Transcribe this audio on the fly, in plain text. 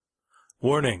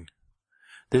Warning: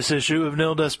 this issue of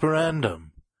Nil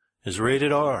Desperandum is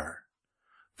rated R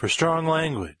for strong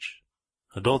language,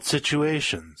 adult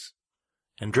situations,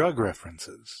 and drug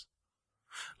references.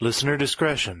 Listener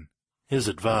discretion is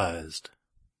advised.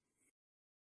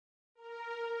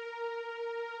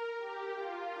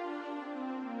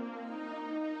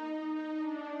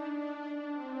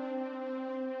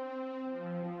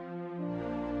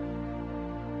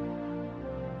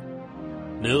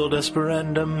 Nil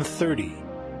Desperandum 30,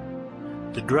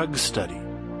 The Drug Study,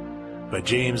 by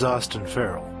James Austin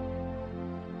Farrell.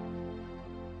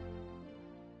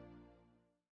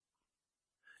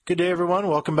 Good day, everyone.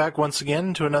 Welcome back once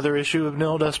again to another issue of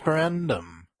Nil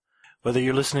Desperandum. Whether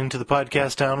you're listening to the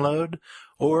podcast download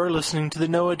or listening to the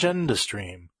No Agenda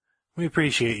stream, we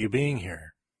appreciate you being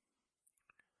here.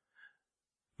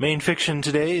 Main fiction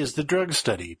today is The Drug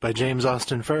Study by James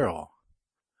Austin Farrell.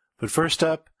 But first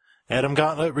up, Adam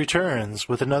Gauntlet returns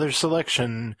with another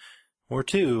selection, or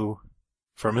two,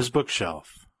 from his bookshelf.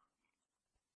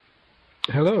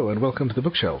 Hello and welcome to the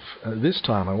bookshelf. This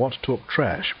time I want to talk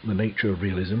trash, the nature of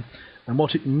realism, and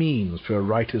what it means for a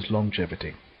writer's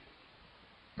longevity.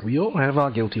 We all have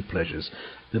our guilty pleasures,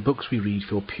 the books we read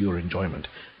for pure enjoyment.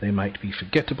 They might be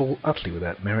forgettable, utterly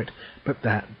without merit, but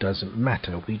that doesn't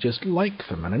matter. We just like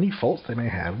them, and any faults they may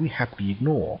have we happily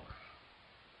ignore.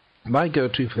 My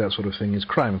go-to for that sort of thing is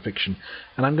crime fiction,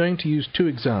 and I'm going to use two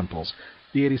examples,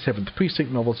 the 87th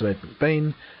Precinct novels of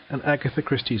McBain and Agatha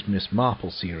Christie's Miss Marple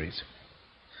series.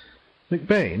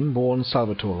 McBain, born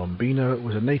Salvatore Lombino,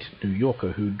 was a native New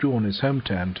Yorker who drew on his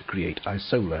hometown to create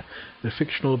Isola, the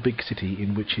fictional big city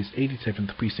in which his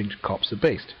 87th Precinct cops are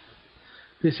based.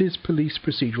 This is police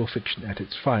procedural fiction at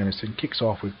its finest and kicks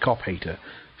off with Cop Hater,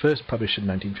 first published in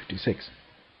 1956.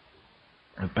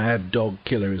 A bad dog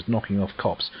killer is knocking off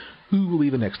cops. Who will be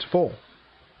the next to fall?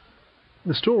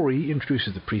 The story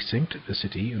introduces the precinct, the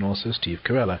city, and also Steve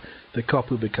Carella, the cop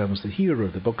who becomes the hero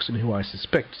of the books and who I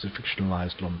suspect is a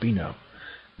fictionalized Lombino.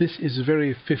 This is a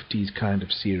very 50s kind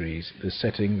of series. The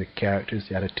setting, the characters,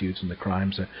 the attitudes, and the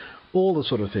crimes are all the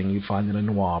sort of thing you'd find in a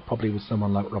noir, probably with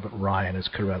someone like Robert Ryan as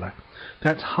Carella.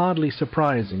 That's hardly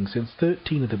surprising, since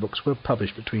 13 of the books were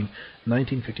published between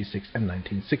 1956 and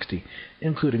 1960,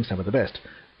 including some of the best: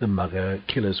 The Mugger,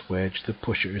 Killer's Wedge, The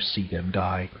Pusher, See Them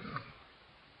Die.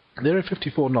 There are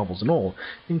 54 novels in all,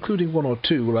 including one or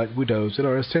two, like Widows, that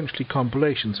are essentially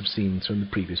compilations of scenes from the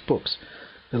previous books.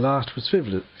 The last was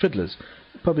Fiddlers,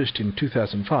 published in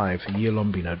 2005, the year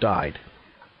Lombino died.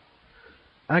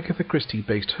 Agatha Christie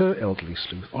based her elderly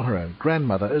sleuth on her own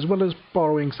grandmother, as well as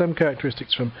borrowing some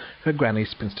characteristics from her granny's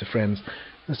spinster friends,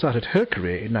 and started her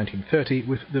career in 1930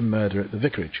 with The Murder at the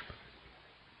Vicarage.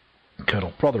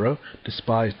 Colonel Prothero,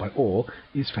 despised by all,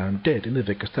 is found dead in the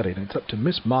vicar's study, and it's up to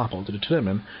Miss Marple to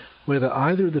determine whether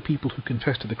either of the people who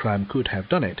confessed to the crime could have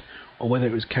done it, or whether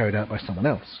it was carried out by someone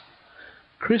else.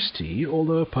 Christie,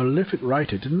 although a prolific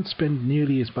writer, didn't spend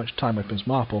nearly as much time with Miss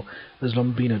Marple as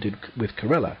Lombino did with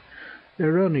Carella.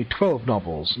 There are only 12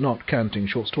 novels, not counting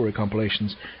short story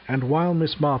compilations, and while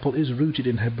Miss Marple is rooted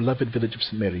in her beloved village of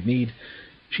St. Mary Mead,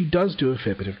 she does do a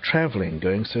fair bit of travelling,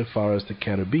 going so far as the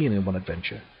Caribbean in one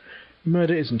adventure.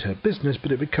 Murder isn't her business,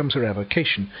 but it becomes her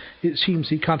avocation. It seems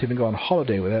he can't even go on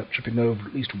holiday without tripping over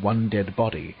at least one dead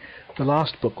body. The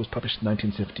last book was published in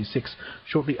 1976,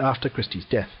 shortly after Christie's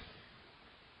death.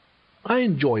 I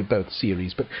enjoy both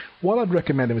series, but while I'd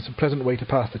recommend them as a pleasant way to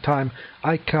pass the time,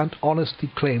 I can't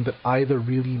honestly claim that either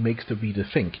really makes the reader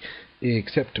think,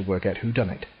 except to work out who done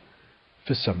it.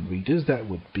 For some readers that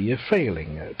would be a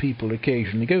failing. People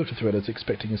occasionally go to thrillers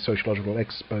expecting a sociological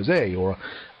exposé or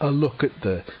a look at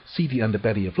the seedy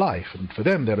underbelly of life, and for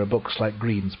them there are books like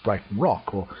Green's Brighton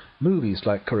Rock or movies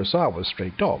like Kurosawa's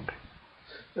Stray Dog.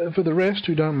 For the rest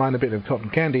who don't mind a bit of cotton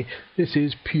candy, this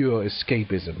is pure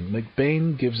escapism.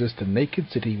 McBain gives us the naked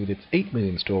city with its 8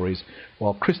 million stories,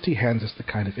 while Christie hands us the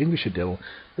kind of English idyll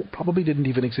that probably didn't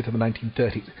even exist in the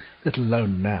 1930s, let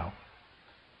alone now.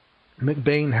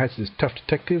 McBain has his tough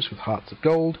detectives with hearts of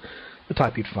gold, the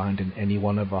type you'd find in any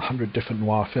one of 100 different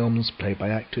noir films, played by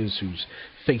actors whose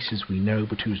faces we know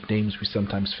but whose names we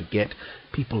sometimes forget,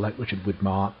 people like Richard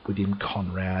Widmark, William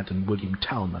Conrad, and William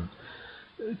Talman.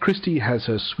 Christie has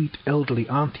her sweet elderly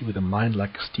auntie with a mind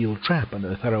like a steel trap and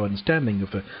a thorough understanding of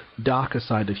the darker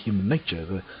side of human nature,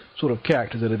 the sort of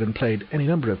characters that have been played any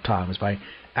number of times by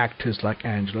actors like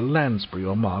Angela Lansbury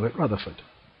or Margaret Rutherford.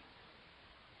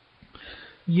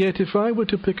 Yet if I were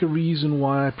to pick a reason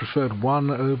why I preferred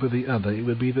one over the other, it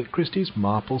would be that Christie's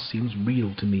Marple seems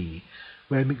real to me,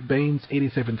 where McBain's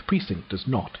 87th Precinct does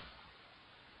not.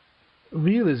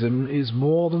 Realism is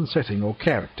more than setting or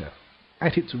character.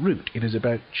 At its root, it is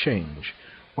about change.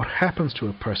 what happens to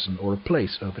a person or a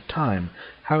place over time,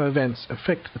 how events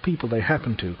affect the people they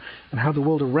happen to, and how the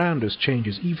world around us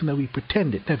changes even though we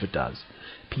pretend it never does.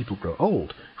 People grow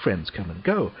old, friends come and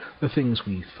go, the things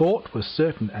we thought were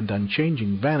certain and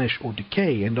unchanging vanish or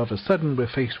decay, and of a sudden we're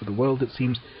faced with a world that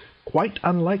seems quite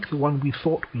unlike the one we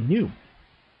thought we knew.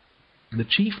 The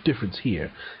chief difference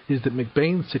here is that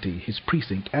McBain City, his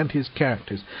precinct, and his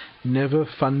characters never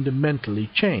fundamentally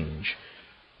change,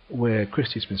 where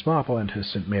Christie's Miss Marple and her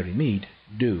St. Mary Mead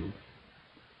do.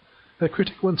 A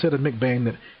critic once said of McBain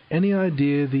that any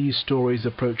idea these stories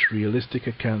approach realistic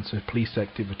accounts of police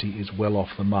activity is well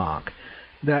off the mark.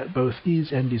 That both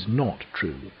is and is not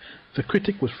true. The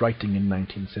critic was writing in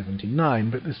 1979,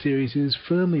 but the series is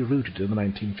firmly rooted in the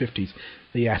 1950s.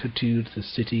 The attitudes, the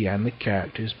city, and the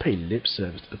characters pay lip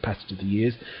service to the passage of the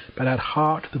years, but at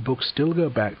heart the books still go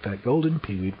back to that golden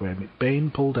period where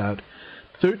McBain pulled out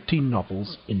 13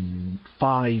 novels in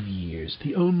 5 years,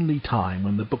 the only time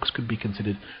when the books could be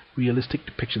considered realistic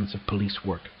depictions of police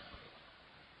work.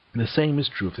 The same is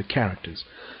true of the characters.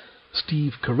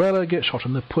 Steve Carella gets shot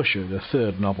in The Pusher, the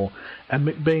third novel, and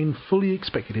McBain fully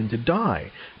expected him to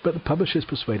die, but the publishers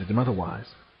persuaded him otherwise.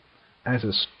 As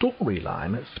a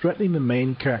storyline, threatening the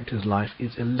main character's life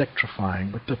is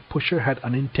electrifying, but The Pusher had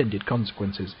unintended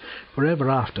consequences. Forever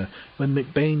after, when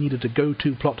McBain needed a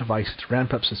go-to plot device to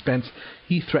ramp up suspense,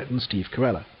 he threatened Steve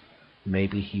Carella.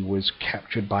 Maybe he was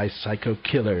captured by psycho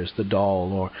killers, the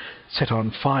doll, or set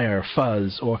on fire,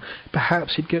 Fuzz, or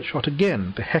perhaps he'd get shot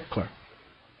again, the heckler.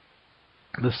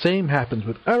 The same happens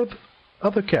with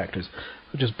other characters,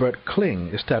 such as Bert Kling,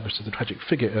 established as a tragic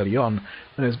figure early on,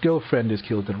 when his girlfriend is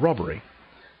killed in robbery.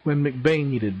 When McBain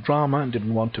needed drama and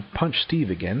didn't want to punch Steve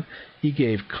again, he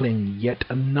gave Kling yet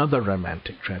another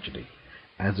romantic tragedy.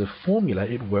 As a formula,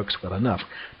 it works well enough,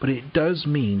 but it does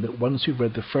mean that once you've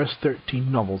read the first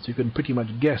 13 novels, you can pretty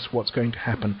much guess what's going to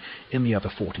happen in the other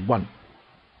 41.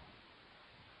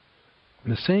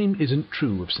 The same isn't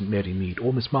true of St. Mary Mead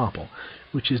or Miss Marple,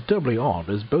 which is doubly odd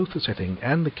as both the setting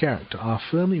and the character are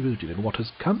firmly rooted in what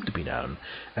has come to be known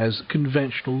as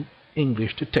conventional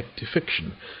English detective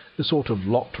fiction, the sort of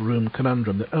locked-room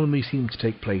conundrum that only seems to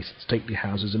take place at stately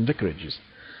houses and vicarages.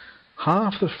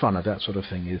 Half the fun of that sort of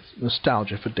thing is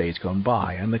nostalgia for days gone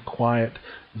by, and the quiet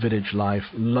village life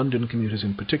London commuters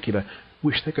in particular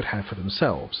wish they could have for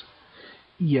themselves.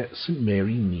 Yet St.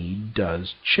 Mary Mead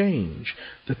does change.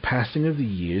 The passing of the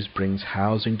years brings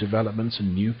housing developments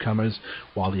and newcomers,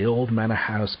 while the old manor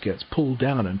house gets pulled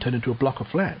down and turned into a block of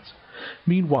flats.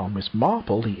 Meanwhile, Miss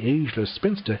Marple, the ageless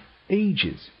spinster,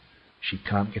 ages. She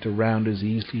can't get around as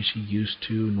easily as she used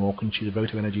to, nor can she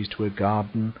devote her energies to her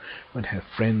garden when her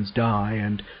friends die,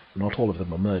 and not all of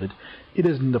them are murdered. It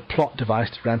isn't a plot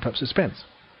device to ramp up suspense.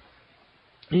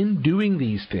 In doing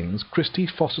these things, Christie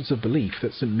fosters a belief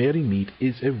that St. Mary Mead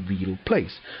is a real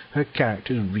place, her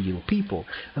characters real people,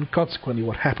 and consequently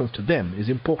what happens to them is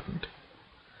important.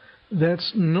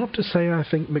 That's not to say I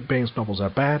think McBain's novels are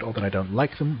bad or that I don't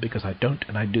like them, because I don't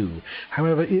and I do.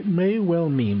 However, it may well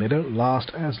mean they don't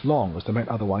last as long as they might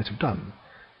otherwise have done.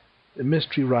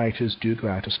 Mystery writers do go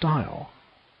out of style.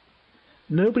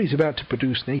 Nobody's about to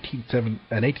produce an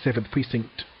 87th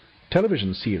Precinct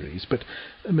television series, but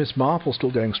Miss Marple's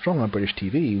still going strong on British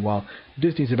TV, while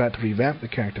Disney's about to revamp the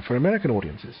character for American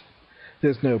audiences.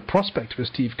 There's no prospect of a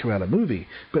Steve Carella movie,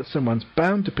 but someone's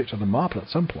bound to pitch on the Marple at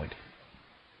some point.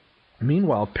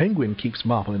 Meanwhile, Penguin keeps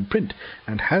Marple in print,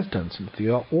 and has done since the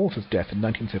author's death in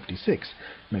 1976.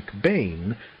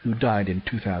 McBain, who died in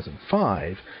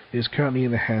 2005, is currently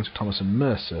in the hands of Thomas &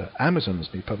 Mercer, Amazon's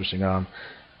new publishing arm,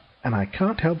 and I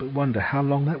can't help but wonder how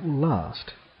long that will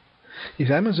last.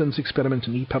 If Amazon's experiment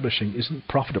in e-publishing isn't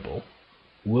profitable,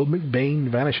 will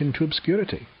McBain vanish into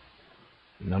obscurity?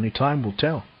 Only time will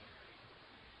tell.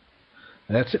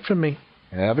 That's it from me.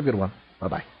 Have a good one.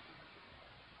 Bye-bye.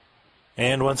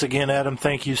 And once again, Adam,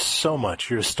 thank you so much.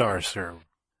 You're a star, sir.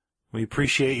 We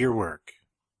appreciate your work.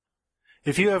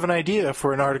 If you have an idea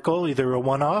for an article, either a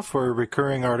one-off or a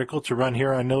recurring article to run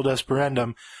here on Nil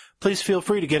Desperandum, please feel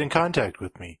free to get in contact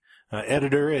with me,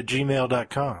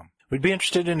 editor@gmail.com. We'd be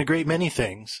interested in a great many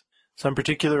things. Some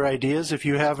particular ideas, if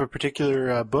you have a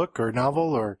particular book or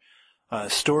novel or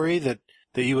story that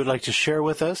you would like to share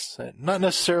with us. Not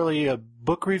necessarily a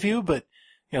book review, but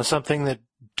something that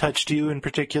touched you in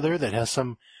particular, that has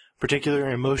some particular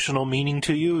emotional meaning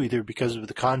to you, either because of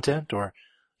the content or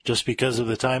just because of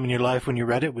the time in your life when you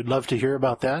read it. We'd love to hear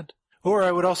about that. Or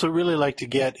I would also really like to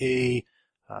get a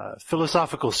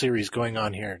philosophical series going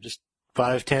on here, just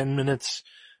 5-10 minutes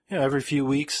every few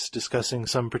weeks, discussing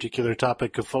some particular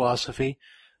topic of philosophy.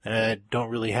 I don't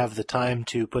really have the time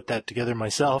to put that together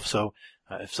myself, so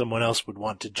if someone else would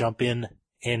want to jump in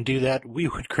and do that, we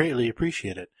would greatly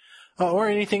appreciate it. Or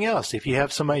anything else. If you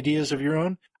have some ideas of your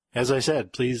own, as I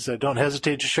said, please don't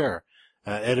hesitate to share.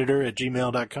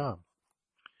 Editor@gmail.com.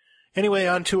 Anyway,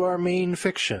 on to our main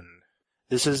fiction.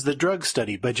 This is The Drug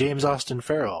Study by James Austin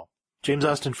Farrell. James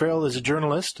Austin Farrell is a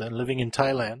journalist and living in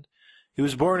Thailand. He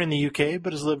was born in the UK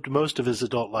but has lived most of his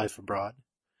adult life abroad.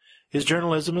 His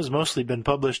journalism has mostly been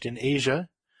published in Asia,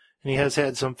 and he has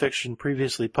had some fiction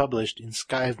previously published in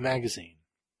Skive magazine.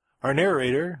 Our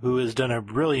narrator, who has done a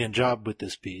brilliant job with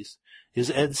this piece,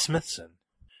 is Ed Smithson.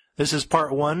 This is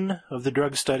part 1 of The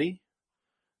Drug Study.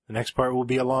 The next part will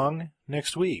be along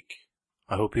next week.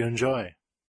 I hope you enjoy.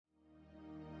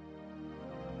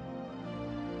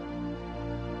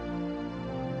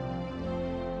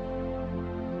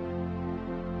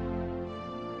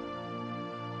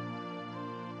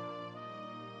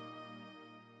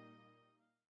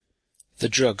 The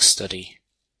Drug Study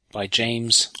by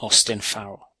James Austin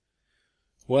Farrell.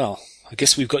 Well, I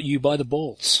guess we've got you by the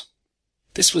balls.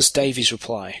 This was Davey's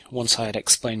reply, once I had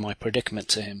explained my predicament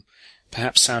to him,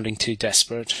 perhaps sounding too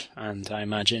desperate, and, I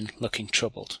imagine, looking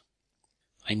troubled.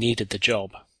 I needed the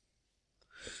job.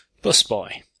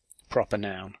 Busboy, proper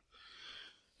noun.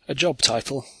 A job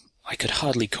title I could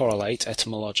hardly correlate,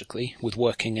 etymologically, with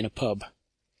working in a pub.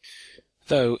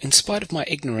 Though, in spite of my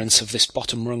ignorance of this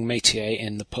bottom-rung métier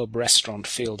in the pub-restaurant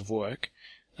field of work,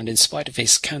 and in spite of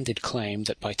his candid claim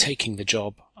that by taking the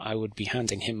job I would be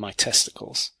handing him my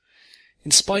testicles,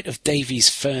 in spite of Davey's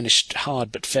furnished,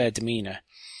 hard but fair demeanour,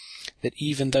 that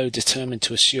even though determined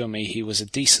to assure me he was a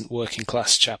decent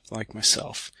working-class chap like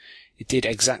myself, it did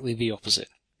exactly the opposite.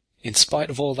 In spite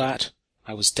of all that,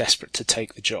 I was desperate to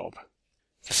take the job.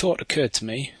 The thought occurred to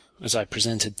me, as I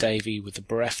presented Davey with the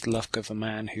bereft look of a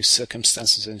man whose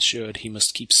circumstances ensured he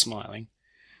must keep smiling,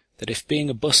 that if being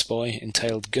a busboy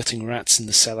entailed gutting rats in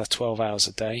the cellar 12 hours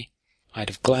a day, I'd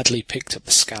have gladly picked up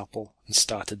the scalpel and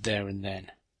started there and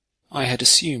then. I had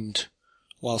assumed,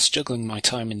 whilst juggling my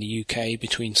time in the UK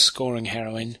between scoring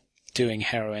heroin, doing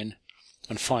heroin,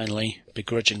 and finally,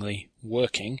 begrudgingly,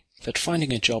 working, that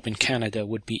finding a job in Canada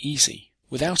would be easy.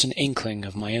 Without an inkling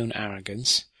of my own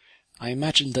arrogance, I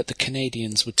imagined that the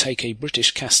Canadians would take a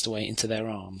British castaway into their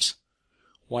arms,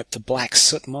 wipe the black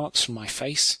soot marks from my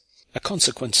face, a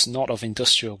consequence not of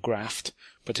industrial graft,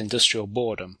 but industrial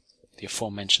boredom, the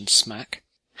aforementioned smack,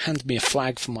 hand me a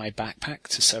flag for my backpack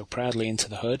to sew proudly into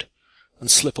the hood, and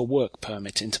slip a work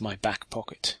permit into my back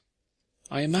pocket.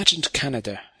 I imagined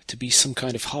Canada to be some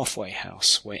kind of halfway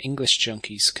house where English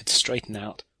junkies could straighten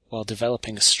out while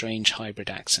developing a strange hybrid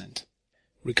accent.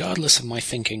 Regardless of my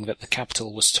thinking that the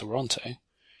capital was Toronto,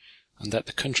 and that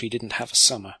the country didn't have a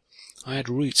summer, I had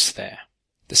roots there.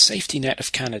 The safety net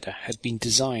of Canada had been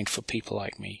designed for people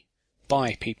like me,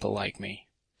 by people like me.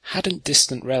 Hadn't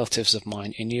distant relatives of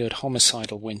mine inured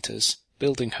homicidal winters,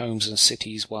 building homes and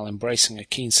cities while embracing a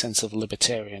keen sense of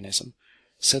libertarianism,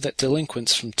 so that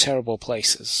delinquents from terrible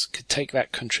places could take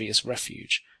that country as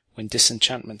refuge when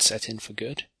disenchantment set in for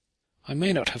good? I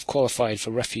may not have qualified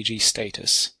for refugee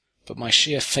status, but my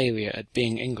sheer failure at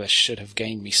being English should have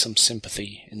gained me some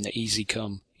sympathy in the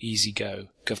easy-come, easy-go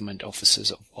government offices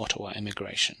of Ottawa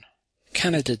immigration.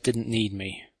 Canada didn't need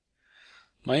me.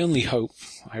 My only hope,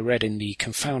 I read in the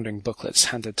confounding booklets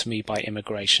handed to me by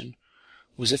immigration,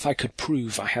 was if I could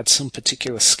prove I had some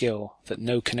particular skill that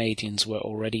no Canadians were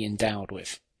already endowed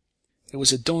with. It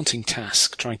was a daunting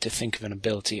task trying to think of an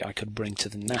ability I could bring to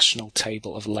the national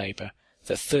table of labour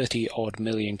that 30-odd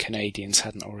million Canadians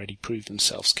hadn't already proved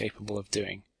themselves capable of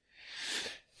doing.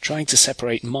 Trying to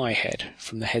separate my head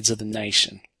from the heads of the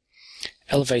nation,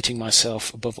 elevating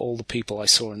myself above all the people I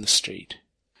saw in the street.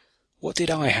 What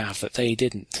did I have that they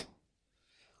didn't?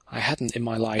 I hadn't in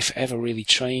my life ever really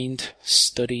trained,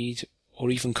 studied,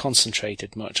 or even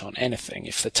concentrated much on anything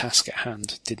if the task at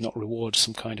hand did not reward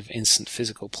some kind of instant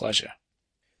physical pleasure.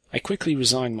 I quickly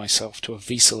resigned myself to a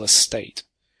visa-less state,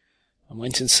 and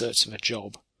went in search of a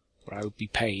job where I would be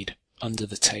paid under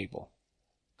the table.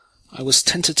 I was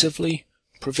tentatively,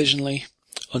 provisionally,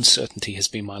 uncertainty has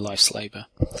been my life's labour,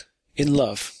 in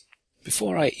love.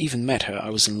 Before I even met her, I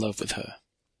was in love with her.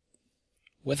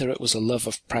 Whether it was a love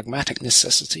of pragmatic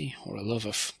necessity or a love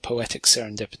of poetic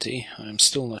serendipity, I am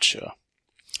still not sure.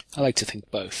 I like to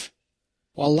think both.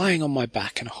 While lying on my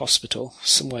back in a hospital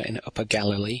somewhere in Upper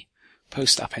Galilee,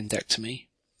 post-appendectomy,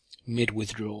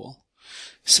 mid-withdrawal,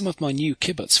 some of my new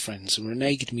kibbutz friends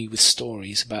reneged me with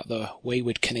stories about the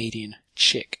wayward Canadian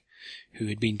chick who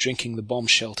had been drinking the bomb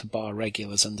shelter bar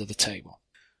regulars under the table.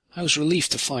 I was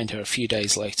relieved to find her a few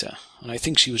days later, and I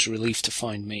think she was relieved to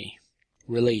find me.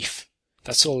 Relief.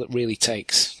 That's all it really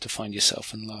takes to find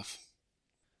yourself in love.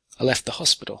 I left the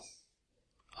hospital.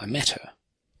 I met her.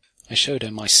 I showed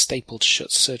her my stapled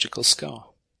shut surgical scar.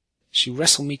 She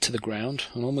wrestled me to the ground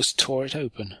and almost tore it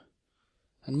open.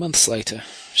 And months later,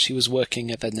 she was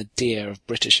working at the nadir of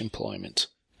British employment,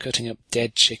 cutting up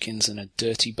dead chickens in a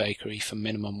dirty bakery for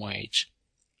minimum wage,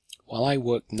 while I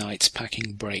worked nights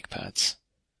packing brake pads.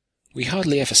 We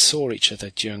hardly ever saw each other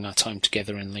during our time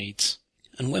together in Leeds,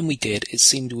 and when we did, it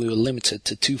seemed we were limited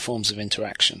to two forms of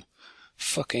interaction,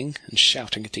 fucking and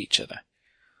shouting at each other.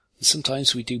 And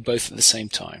sometimes we do both at the same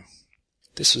time.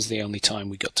 This was the only time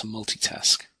we got to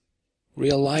multitask.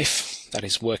 Real life, that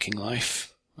is working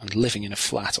life, and living in a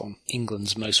flat on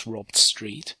England's most robbed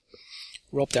street,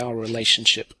 robbed our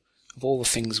relationship of all the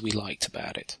things we liked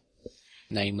about it,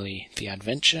 namely the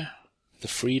adventure, the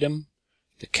freedom,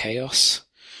 the chaos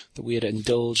that we had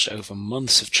indulged over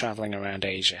months of travelling around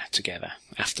Asia together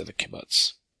after the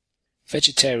kibbutz.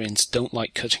 Vegetarians don't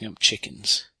like cutting up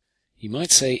chickens. You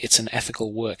might say it's an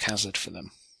ethical work hazard for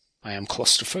them. I am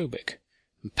claustrophobic,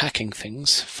 and packing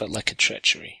things felt like a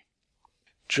treachery.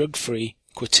 Drug-free,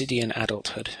 quotidian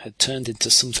adulthood had turned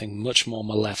into something much more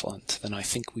malevolent than I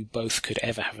think we both could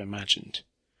ever have imagined.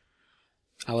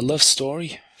 Our love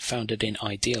story, founded in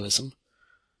idealism,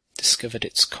 discovered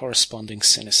its corresponding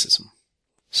cynicism.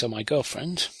 So my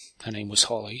girlfriend, her name was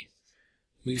Holly,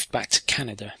 moved back to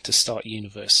Canada to start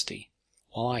university,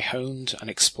 while I honed and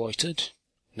exploited.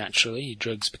 Naturally,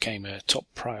 drugs became a top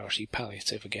priority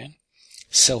palliative again.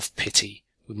 Self-pity,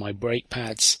 with my brake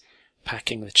pads,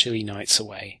 packing the chilly nights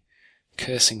away,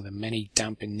 cursing the many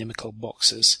damp inimical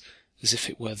boxes as if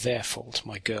it were their fault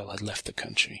my girl had left the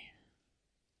country.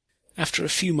 After a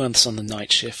few months on the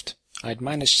night shift, I had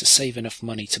managed to save enough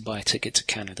money to buy a ticket to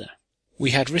Canada.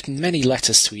 We had written many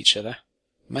letters to each other,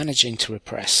 managing to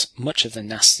repress much of the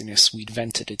nastiness we'd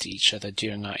vented at each other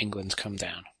during our England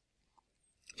come-down.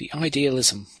 The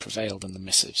idealism prevailed in the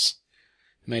missives.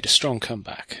 It made a strong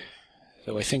comeback,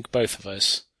 though I think both of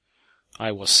us,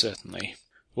 I was certainly,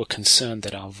 were concerned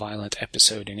that our violent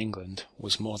episode in England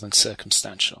was more than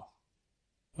circumstantial.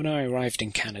 When I arrived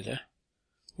in Canada,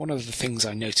 one of the things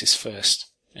I noticed first,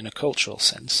 in a cultural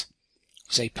sense,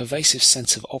 was a pervasive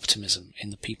sense of optimism in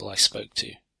the people I spoke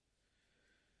to.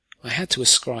 I had to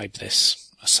ascribe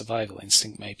this, a survival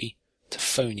instinct maybe, to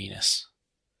phoniness,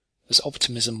 as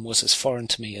optimism was as foreign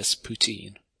to me as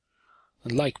poutine,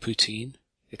 and like poutine,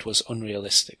 it was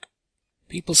unrealistic.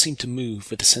 People seemed to move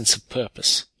with a sense of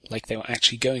purpose, like they were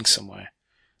actually going somewhere,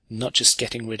 and not just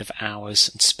getting rid of hours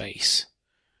and space,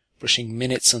 brushing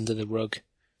minutes under the rug,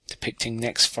 depicting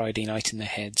next Friday night in their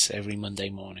heads every Monday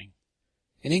morning.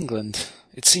 In England,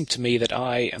 it seemed to me that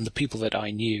I and the people that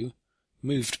I knew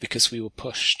moved because we were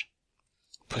pushed.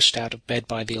 Pushed out of bed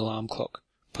by the alarm clock,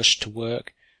 pushed to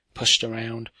work, pushed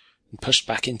around, and pushed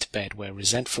back into bed where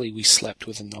resentfully we slept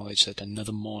with the knowledge that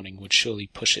another morning would surely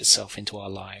push itself into our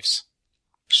lives.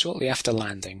 Shortly after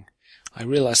landing, I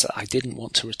realized that I didn't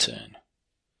want to return.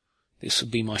 This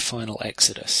would be my final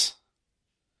exodus.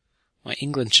 My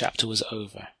England chapter was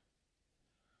over.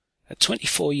 At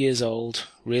 24 years old,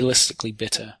 realistically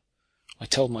bitter, I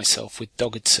told myself with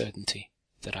dogged certainty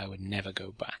that I would never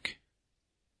go back.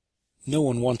 No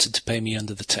one wanted to pay me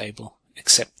under the table,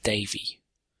 except Davey.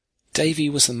 Davey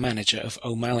was the manager of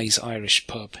O'Malley's Irish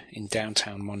pub in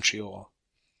downtown Montreal,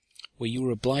 where you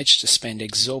were obliged to spend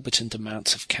exorbitant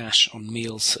amounts of cash on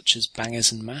meals such as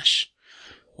bangers and mash,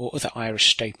 or other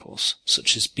Irish staples,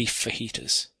 such as beef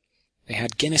fajitas. They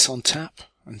had Guinness on tap,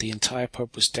 and the entire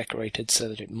pub was decorated so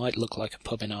that it might look like a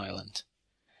pub in Ireland.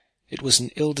 It was an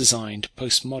ill-designed,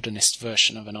 postmodernist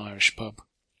version of an Irish pub,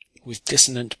 with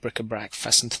dissonant bric-a-brac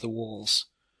fastened to the walls,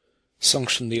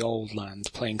 songs from the old land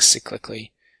playing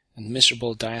cyclically, and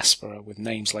miserable diaspora with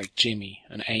names like Jimmy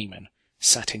and Eamon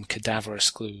sat in cadaverous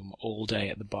gloom all day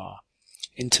at the bar,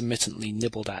 intermittently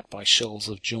nibbled at by shoals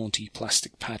of jaunty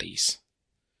plastic paddies.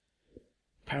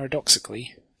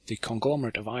 Paradoxically, the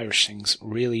conglomerate of Irish things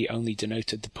really only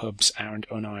denoted the pub's arrant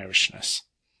un-Irishness.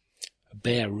 A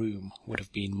bare room would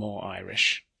have been more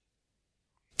Irish.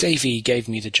 Davey gave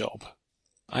me the job.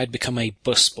 I had become a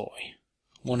bus boy,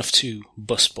 one of two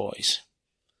bus boys.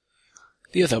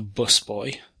 The other bus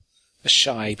boy, a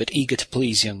shy but eager to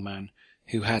please young man,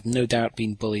 who had no doubt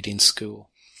been bullied in school,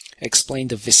 explained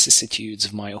the vicissitudes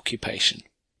of my occupation.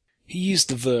 He used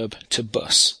the verb to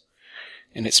bus,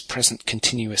 in its present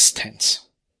continuous tense.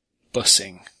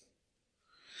 Bussing.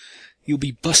 You'll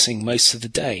be bussing most of the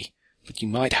day, but you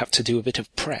might have to do a bit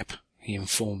of prep, he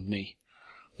informed me,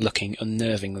 looking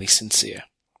unnervingly sincere.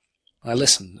 I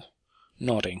listened,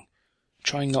 nodding,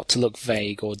 trying not to look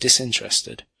vague or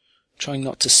disinterested, trying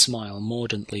not to smile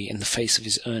mordantly in the face of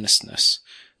his earnestness,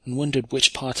 and wondered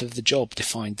which part of the job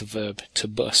defined the verb to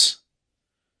bus.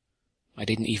 I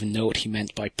didn't even know what he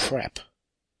meant by prep.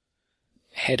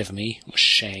 Ahead of me was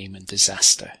shame and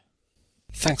disaster.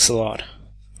 "Thanks a lot.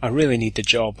 I really need the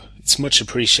job. It's much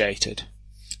appreciated,"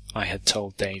 I had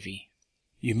told Davey.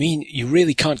 "You mean you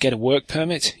really can't get a work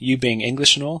permit, you being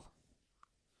English and all?"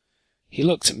 He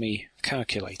looked at me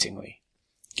calculatingly,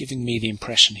 giving me the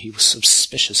impression he was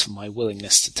suspicious of my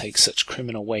willingness to take such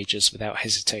criminal wages without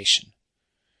hesitation,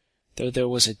 though there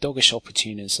was a doggish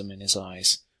opportunism in his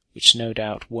eyes, which no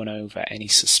doubt won over any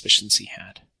suspicions he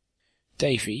had.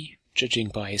 Davey, judging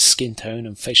by his skin tone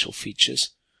and facial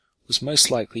features, was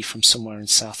most likely from somewhere in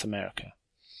South America,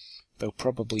 though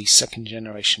probably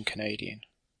second-generation Canadian.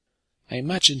 I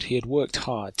imagined he had worked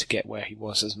hard to get where he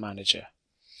was as manager,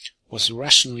 was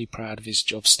irrationally proud of his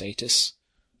job status,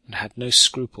 and had no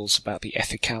scruples about the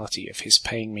ethicality of his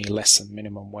paying me less than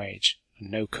minimum wage, and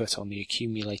no cut on the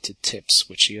accumulated tips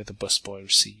which the other busboy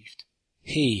received.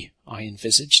 He, I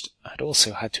envisaged, had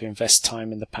also had to invest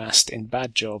time in the past in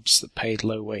bad jobs that paid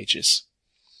low wages.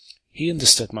 He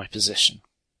understood my position.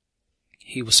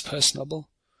 He was personable,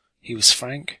 he was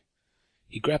frank,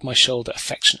 he grabbed my shoulder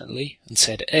affectionately and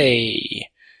said, "Hey,"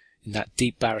 in that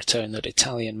deep baritone that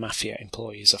Italian mafia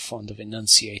employees are fond of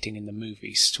enunciating in the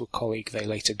movies to a colleague they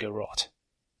later garrote.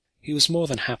 He was more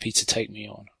than happy to take me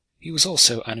on. He was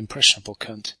also an impressionable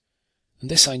cunt,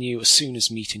 and this I knew as soon as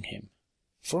meeting him.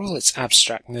 For all its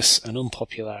abstractness and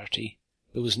unpopularity,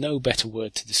 there was no better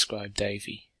word to describe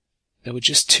Davey. There were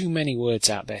just too many words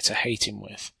out there to hate him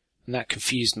with, and that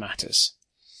confused matters.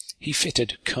 He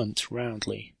fitted cunt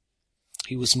roundly.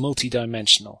 He was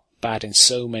multidimensional, bad in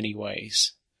so many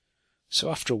ways. So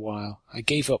after a while, I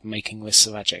gave up making lists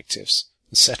of adjectives,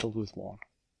 and settled with one.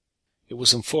 It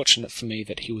was unfortunate for me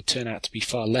that he would turn out to be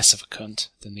far less of a cunt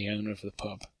than the owner of the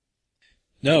pub.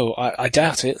 "No, I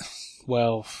doubt it.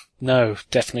 Well, no,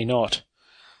 definitely not.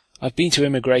 I've been to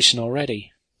immigration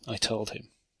already," I told him.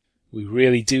 "We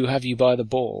really do have you by the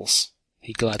balls,"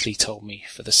 he gladly told me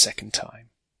for the second time.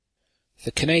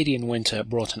 The Canadian winter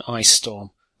brought an ice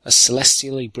storm as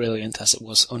celestially brilliant as it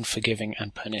was unforgiving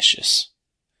and pernicious.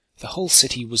 The whole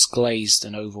city was glazed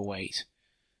and overweight.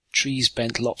 Trees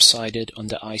bent lopsided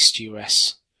under ice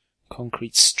duress,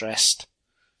 concrete stressed,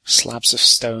 slabs of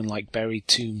stone like buried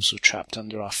tombs were trapped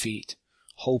under our feet,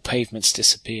 whole pavements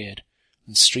disappeared,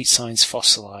 and street signs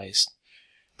fossilized,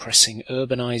 pressing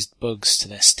urbanized bugs to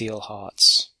their steel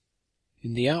hearts.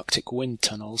 In the Arctic wind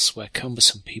tunnels, where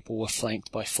cumbersome people were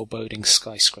flanked by foreboding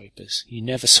skyscrapers, you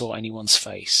never saw anyone's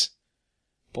face.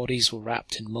 Bodies were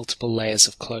wrapped in multiple layers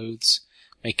of clothes,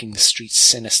 making the streets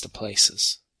sinister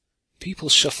places. People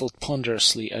shuffled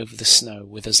ponderously over the snow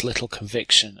with as little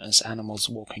conviction as animals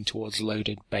walking towards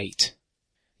loaded bait.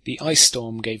 The ice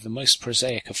storm gave the most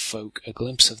prosaic of folk a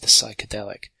glimpse of the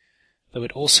psychedelic, though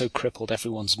it also crippled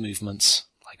everyone's movements,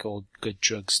 like all good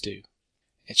drugs do.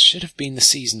 It should have been the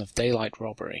season of daylight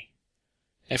robbery.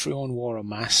 Everyone wore a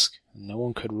mask, and no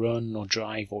one could run or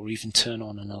drive or even turn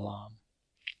on an alarm.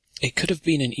 It could have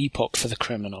been an epoch for the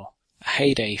criminal, a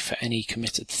heyday for any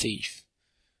committed thief,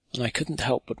 and I couldn't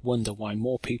help but wonder why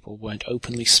more people weren't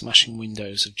openly smashing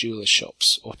windows of jewelers'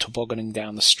 shops or tobogganing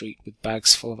down the street with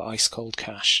bags full of ice-cold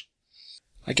cash.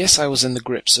 I guess I was in the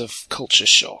grips of culture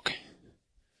shock.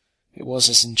 It was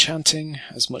as enchanting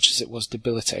as much as it was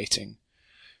debilitating,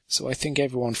 so I think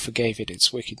everyone forgave it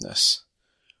its wickedness.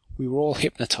 We were all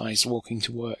hypnotized walking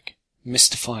to work,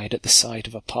 mystified at the sight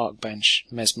of a park bench,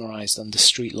 mesmerized under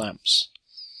street lamps.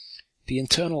 The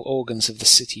internal organs of the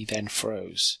city then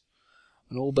froze,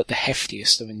 and all but the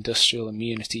heftiest of industrial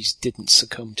immunities didn't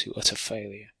succumb to utter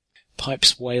failure.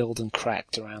 Pipes wailed and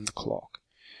cracked around the clock,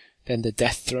 then the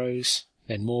death throes,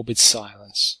 then morbid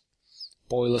silence.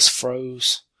 Boilers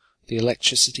froze, the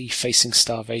electricity facing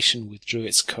starvation withdrew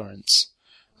its currents,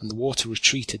 and the water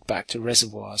retreated back to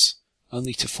reservoirs,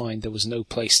 only to find there was no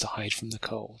place to hide from the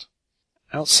cold.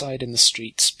 Outside in the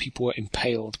streets, people were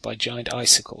impaled by giant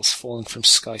icicles falling from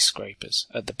skyscrapers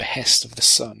at the behest of the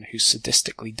sun who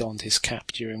sadistically donned his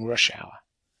cap during rush hour.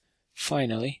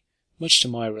 Finally, much to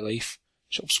my relief,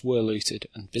 shops were looted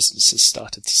and businesses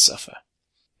started to suffer.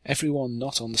 Everyone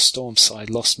not on the storm side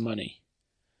lost money.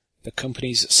 The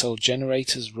companies that sold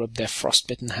generators rubbed their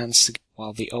frostbitten hands together,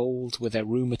 while the old, with their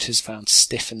rheumatiz found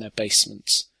stiff in their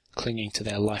basements, clinging to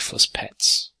their lifeless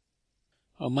pets.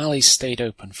 O'Malley's stayed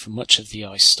open for much of the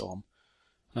ice storm,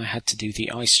 and I had to do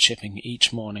the ice chipping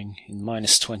each morning in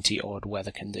 -20 odd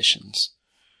weather conditions,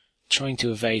 trying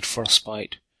to evade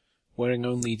frostbite, wearing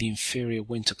only the inferior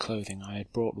winter clothing I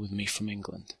had brought with me from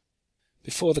England.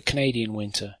 Before the Canadian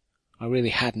winter, I really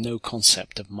had no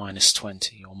concept of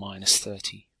 -20 or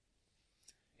 -30.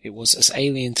 It was as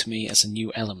alien to me as a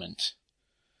new element.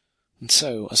 And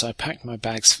so, as I packed my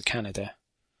bags for Canada,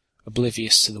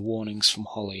 oblivious to the warnings from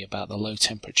Holly about the low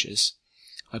temperatures,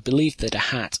 I believed that a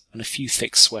hat and a few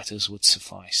thick sweaters would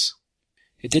suffice.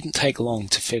 It didn't take long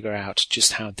to figure out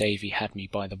just how Davey had me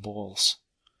by the balls.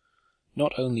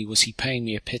 Not only was he paying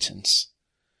me a pittance,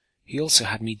 he also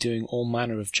had me doing all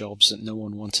manner of jobs that no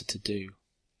one wanted to do.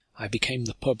 I became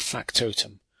the pub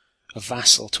factotum, a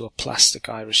vassal to a plastic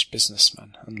Irish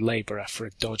businessman and labourer for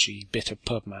a dodgy, bitter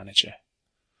pub manager.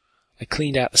 I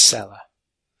cleaned out the cellar.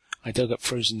 I dug up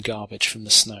frozen garbage from the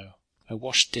snow. I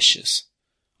washed dishes.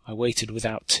 I waited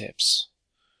without tips.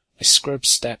 I scrubbed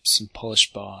steps and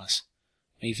polished bars.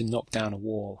 I even knocked down a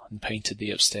wall and painted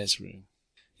the upstairs room.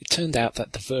 It turned out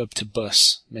that the verb to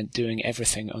bus meant doing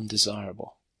everything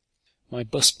undesirable. My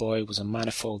busboy was a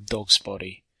manifold dog's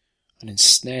body, an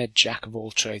ensnared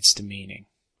jack-of-all-trades demeaning.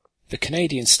 The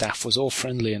Canadian staff was all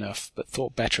friendly enough, but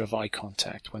thought better of eye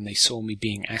contact when they saw me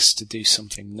being asked to do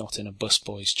something not in a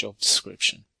busboy's job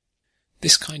description.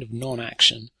 This kind of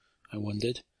non-action, I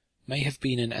wondered, may have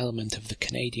been an element of the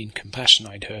Canadian compassion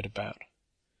I'd heard about.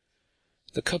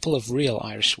 The couple of real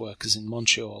Irish workers in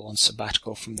Montreal on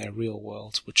sabbatical from their real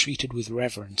world were treated with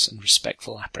reverence and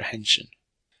respectful apprehension.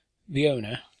 The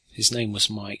owner, his name was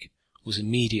Mike, was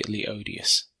immediately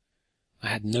odious. I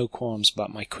had no qualms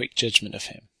about my quick judgment of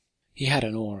him. He had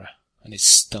an aura, and it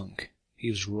stunk. He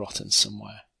was rotten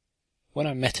somewhere. When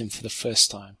I met him for the first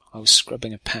time, I was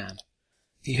scrubbing a pan.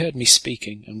 He heard me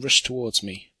speaking and rushed towards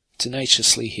me.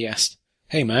 Tenaciously he asked,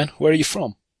 "Hey man, where are you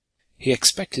from?" He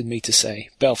expected me to say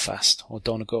Belfast or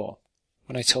Donegal.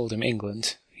 When I told him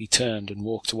England, he turned and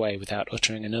walked away without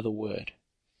uttering another word.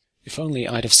 If only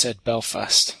I'd have said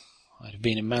Belfast, I'd have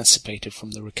been emancipated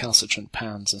from the recalcitrant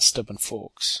pans and stubborn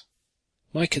forks.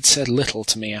 Mike had said little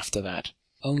to me after that.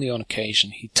 Only on occasion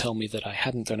he'd tell me that I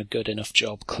hadn't done a good enough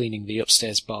job cleaning the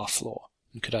upstairs bar floor,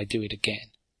 and could I do it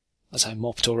again. As I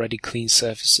mopped already clean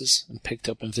surfaces and picked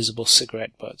up invisible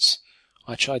cigarette butts,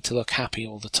 I tried to look happy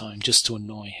all the time just to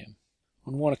annoy him.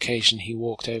 On one occasion he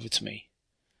walked over to me.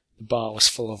 The bar was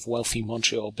full of wealthy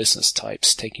Montreal business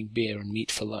types taking beer and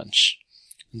meat for lunch,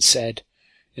 and said,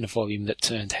 in a volume that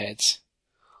turned heads,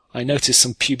 "I noticed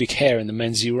some pubic hair in the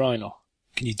men's urinal.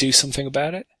 Can you do something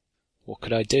about it?" What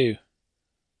could I do?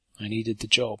 I needed the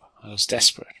job. I was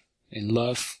desperate. In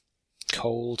love.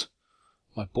 Cold.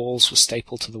 My balls were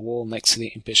stapled to the wall next to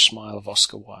the impish smile of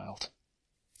Oscar Wilde.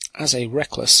 As a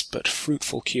reckless but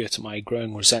fruitful cure to my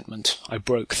growing resentment, I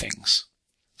broke things,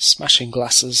 smashing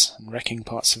glasses and wrecking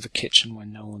parts of the kitchen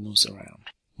when no one was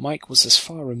around. Mike was as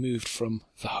far removed from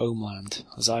the homeland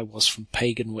as I was from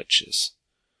pagan witches,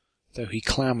 though he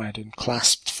clamoured and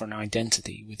clasped for an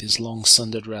identity with his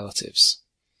long-sundered relatives.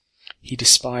 He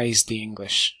despised the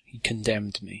English. He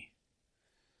condemned me.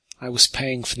 I was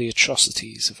paying for the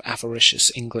atrocities of avaricious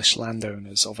English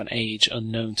landowners of an age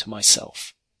unknown to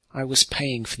myself. I was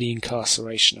paying for the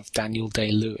incarceration of Daniel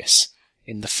Day-Lewis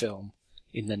in the film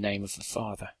In the Name of the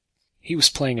Father. He was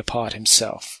playing a part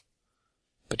himself,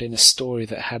 but in a story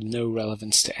that had no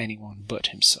relevance to anyone but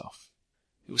himself.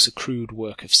 It was a crude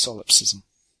work of solipsism.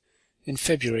 In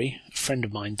February, a friend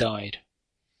of mine died.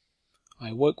 I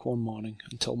awoke one morning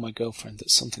and told my girlfriend that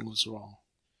something was wrong,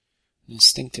 and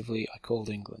instinctively I called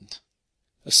England.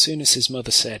 As soon as his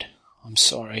mother said, "I'm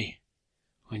sorry,"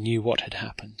 I knew what had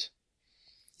happened.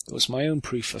 It was my own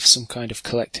proof of some kind of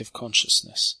collective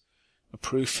consciousness, a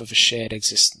proof of a shared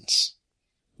existence.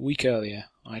 A week earlier,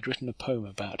 I had written a poem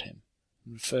about him,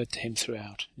 and referred to him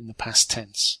throughout, in the past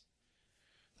tense.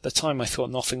 At the time I thought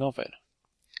nothing of it.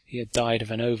 He had died of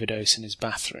an overdose in his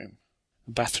bathroom,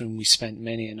 a bathroom we spent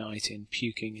many a night in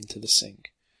puking into the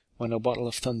sink, when a bottle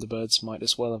of Thunderbirds might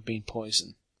as well have been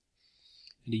poison.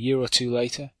 And a year or two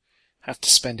later, after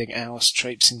spending hours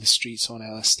traipsing the streets on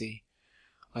LSD,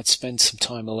 I'd spend some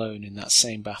time alone in that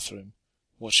same bathroom,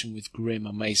 watching with grim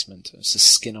amazement as the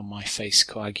skin on my face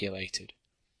coagulated,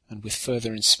 and with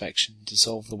further inspection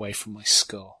dissolved away from my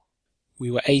skull.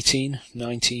 We were 18,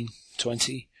 19,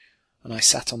 20, and I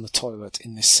sat on the toilet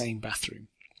in this same bathroom,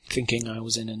 thinking I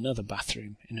was in another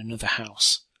bathroom in another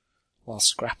house,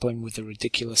 whilst grappling with the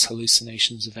ridiculous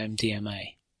hallucinations of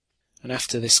MDMA. And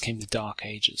after this came the dark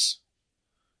ages.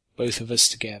 Both of us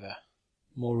together,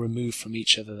 more removed from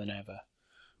each other than ever,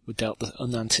 were dealt the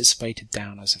unanticipated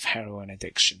downers of heroin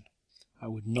addiction. I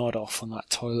would nod off on that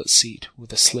toilet seat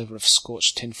with a sliver of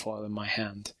scorched tinfoil in my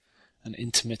hand, and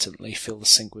intermittently fill the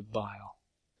sink with bile.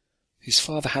 His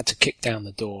father had to kick down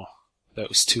the door, though it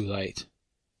was too late.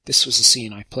 This was a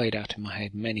scene I played out in my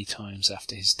head many times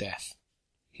after his death.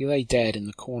 He lay dead in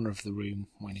the corner of the room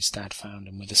when his dad found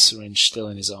him with a syringe still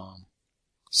in his arm.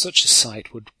 Such a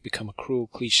sight would become a cruel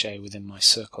cliché within my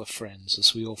circle of friends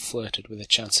as we all flirted with a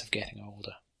chance of getting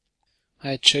older. I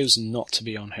had chosen not to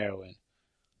be on heroin,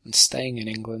 and staying in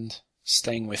England,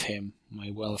 staying with him,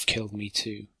 might well have killed me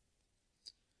too.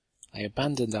 I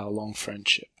abandoned our long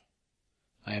friendship.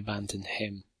 I abandoned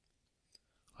him.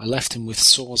 I left him with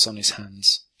sores on his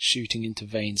hands, shooting into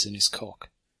veins in his cock,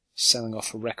 selling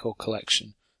off a record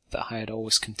collection that I had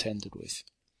always contended with.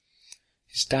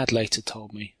 His dad later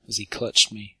told me, as he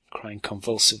clutched me, crying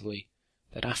convulsively,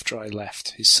 that after I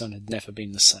left, his son had never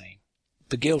been the same.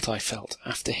 The guilt I felt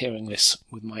after hearing this,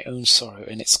 with my own sorrow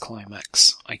in its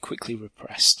climax, I quickly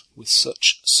repressed with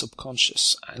such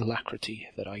subconscious alacrity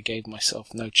that I gave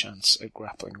myself no chance at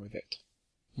grappling with it.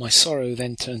 My sorrow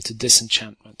then turned to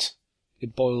disenchantment.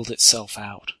 It boiled itself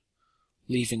out,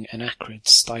 leaving an acrid,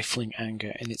 stifling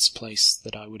anger in its place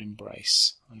that I would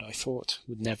embrace, and I thought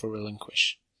would never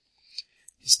relinquish.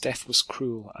 His death was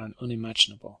cruel and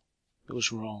unimaginable. It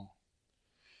was wrong.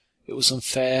 It was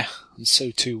unfair, and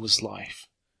so too was life,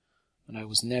 and I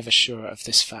was never surer of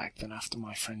this fact than after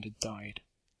my friend had died.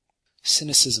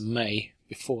 Cynicism may,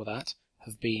 before that,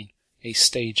 have been a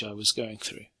stage I was going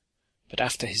through, but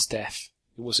after his death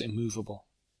it was immovable,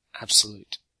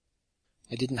 absolute.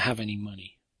 I didn't have any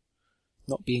money.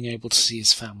 Not being able to see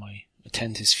his family,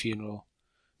 attend his funeral,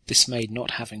 this made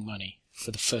not having money,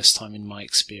 for the first time in my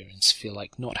experience, feel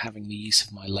like not having the use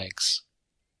of my legs.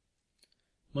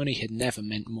 Money had never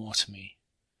meant more to me.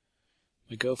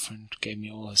 My girlfriend gave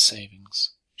me all her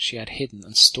savings. She had hidden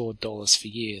and stored dollars for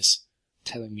years,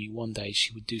 telling me one day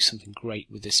she would do something great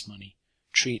with this money,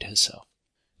 treat herself,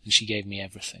 and she gave me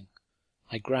everything.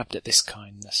 I grabbed at this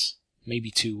kindness,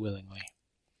 maybe too willingly.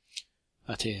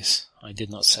 That is, I did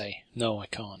not say, "No, I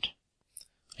can't."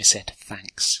 I said,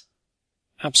 "Thanks."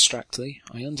 Abstractly,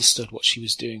 I understood what she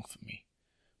was doing for me,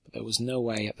 but there was no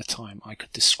way at the time I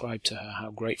could describe to her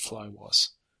how grateful I was.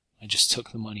 I just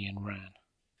took the money and ran.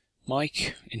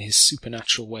 Mike, in his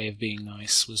supernatural way of being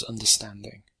nice, was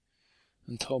understanding,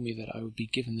 and told me that I would be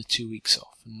given the 2 weeks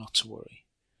off and not to worry.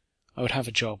 I would have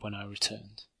a job when I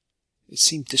returned. It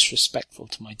seemed disrespectful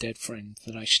to my dead friend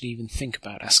that I should even think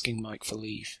about asking Mike for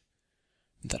leave,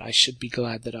 and that I should be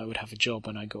glad that I would have a job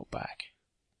when I got back.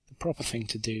 The proper thing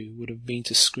to do would have been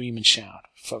to scream and shout,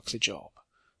 "Fuck the job,"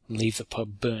 and leave the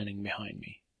pub burning behind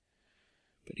me.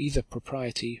 But either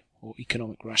propriety or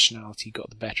economic rationality got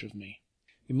the better of me.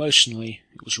 Emotionally,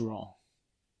 it was wrong.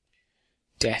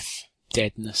 Death,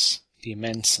 deadness, the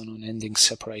immense and unending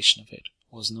separation of it,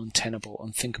 was an untenable,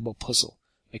 unthinkable puzzle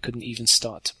I couldn't even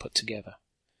start to put together.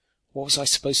 What was I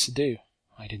supposed to do?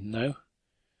 I didn't know.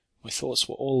 My thoughts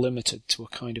were all limited to a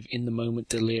kind of in-the-moment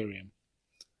delirium.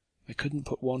 I couldn't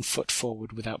put one foot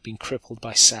forward without being crippled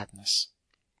by sadness.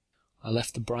 I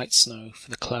left the bright snow for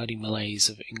the cloudy malaise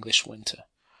of English winter,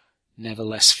 never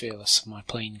less fearless of my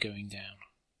plane going down.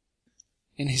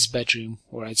 In his bedroom,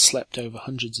 where I had slept over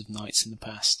hundreds of nights in the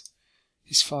past,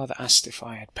 his father asked if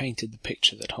I had painted the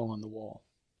picture that hung on the wall.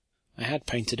 I had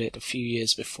painted it a few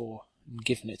years before and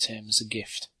given it to him as a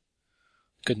gift.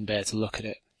 I couldn't bear to look at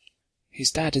it.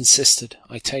 His dad insisted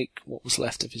I take what was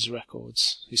left of his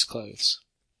records, his clothes.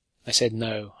 I said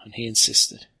no, and he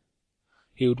insisted.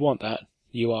 He would want that.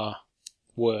 You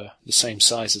were the same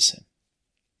size as him.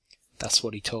 That's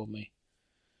what he told me.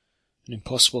 An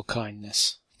impossible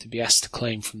kindness, to be asked to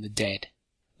claim from the dead,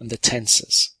 and the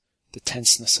tenseness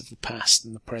of the past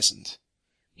and the present.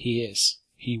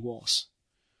 He was.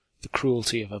 The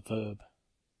cruelty of a verb.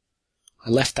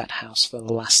 I left that house for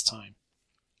the last time,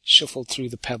 shuffled through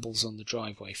the pebbles on the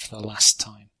driveway for the last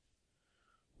time,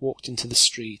 walked into the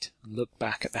street and looked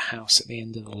back at the house at the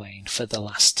end of the lane for the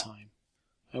last time.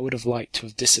 I would have liked to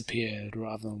have disappeared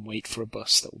rather than wait for a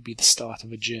bus that would be the start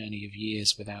of a journey of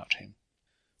years without him.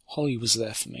 Holly was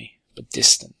there for me, but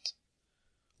distant.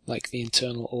 Like the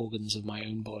internal organs of my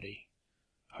own body,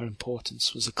 her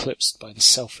importance was eclipsed by the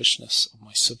selfishness of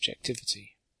my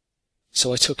subjectivity.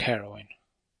 So I took heroin.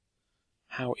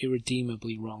 How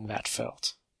irredeemably wrong that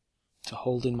felt. To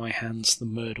hold in my hands the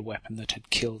murder weapon that had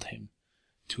killed him,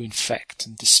 to infect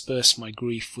and disperse my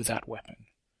grief with that weapon,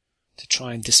 to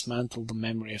try and dismantle the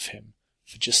memory of him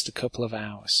for just a couple of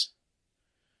hours.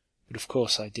 But of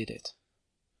course I did it.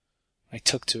 I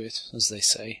took to it, as they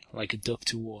say, like a duck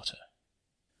to water.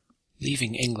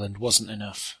 Leaving England wasn't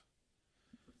enough.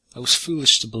 I was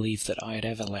foolish to believe that I had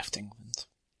ever left England.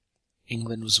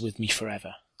 England was with me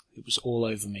forever. It was all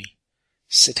over me,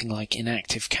 sitting like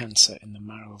inactive cancer in the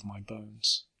marrow of my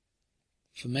bones.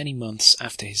 For many months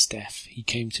after his death, he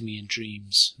came to me in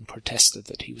dreams and protested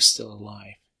that he was still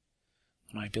alive.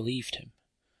 And I believed him.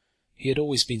 He had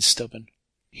always been stubborn.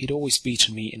 He had always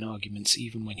beaten me in arguments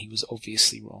even when he was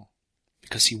obviously wrong.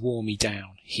 because he wore me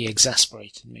down, he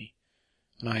exasperated me,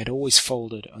 and I had always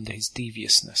folded under his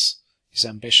deviousness, his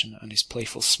ambition, and his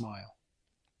playful smile.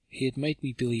 He had made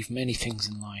me believe many things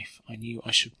in life I knew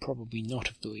I should probably not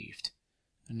have believed,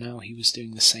 and now he was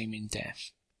doing the same in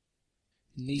death.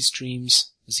 In these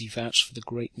dreams, as he vouched for the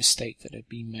great mistake that had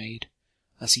been made,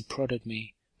 as he prodded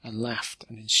me and laughed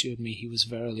and assured me he was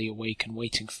verily awake and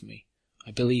waiting for me,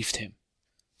 I believed him.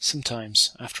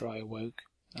 Sometimes, after I awoke,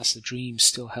 as the dream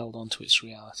still held on to its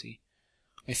reality,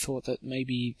 I thought that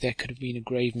maybe there could have been a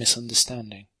grave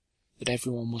misunderstanding, that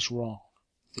everyone was wrong,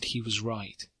 that he was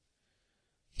right.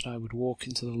 That I would walk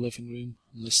into the living room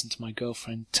and listen to my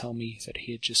girlfriend tell me that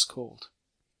he had just called.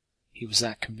 He was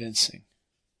that convincing.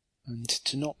 And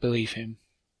to not believe him,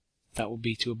 that would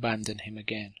be to abandon him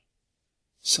again.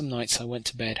 Some nights I went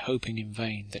to bed hoping in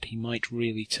vain that he might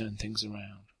really turn things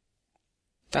around.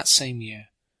 That same year,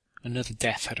 another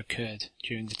death had occurred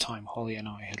during the time Holly and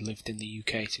I had lived in the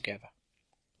UK together.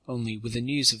 Only, with the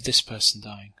news of this person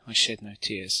dying, I shed no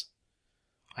tears.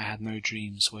 I had no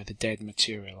dreams where the dead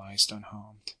materialized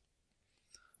unharmed.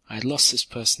 I had lost this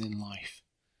person in life,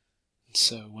 and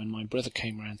so when my brother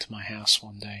came round to my house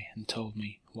one day and told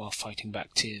me, while fighting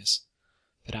back tears,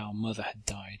 that our mother had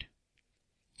died,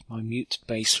 my mute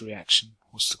base reaction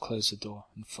was to close the door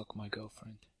and fuck my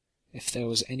girlfriend. If there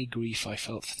was any grief I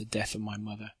felt for the death of my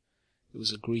mother, it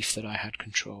was a grief that I had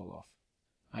control of.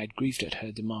 I had grieved at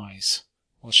her demise,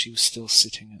 while she was still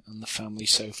sitting on the family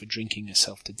sofa drinking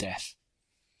herself to death.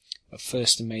 At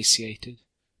first emaciated,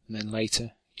 and then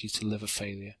later, due to liver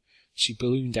failure, she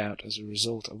ballooned out as a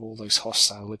result of all those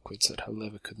hostile liquids that her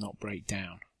liver could not break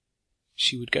down.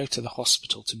 She would go to the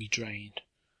hospital to be drained,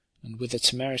 and with the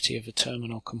temerity of a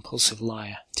terminal compulsive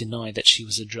liar, deny that she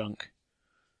was a drunk.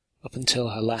 Up until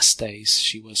her last days,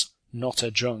 she was not a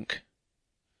drunk.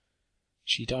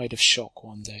 She died of shock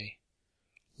one day,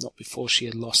 not before she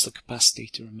had lost the capacity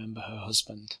to remember her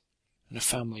husband, and a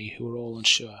family who were all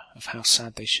unsure of how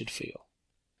sad they should feel.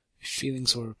 If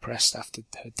feelings were repressed after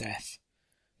her death,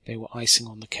 they were icing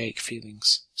on the cake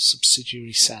feelings,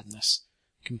 subsidiary sadness,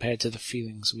 compared to the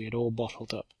feelings we had all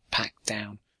bottled up, packed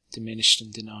down, diminished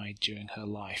and denied during her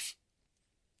life.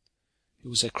 It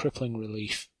was a crippling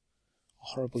relief,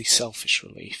 a horribly selfish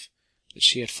relief, that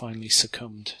she had finally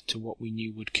succumbed to what we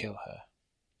knew would kill her.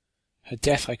 Her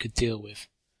death I could deal with,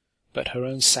 but her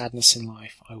own sadness in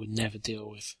life I would never deal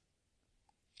with.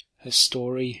 Her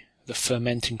story, the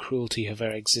fermenting cruelty of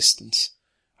her existence,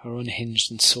 her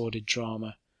unhinged and sordid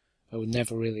drama, I would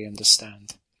never really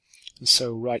understand, and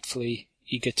so rightfully,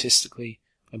 egotistically,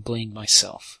 I blamed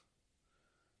myself.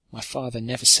 My father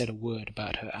never said a word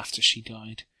about her after she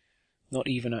died, not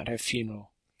even at her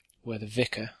funeral, where the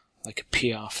vicar, like a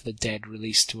PR for the dead,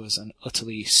 released to us an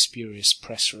utterly spurious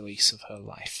press release of her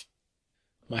life.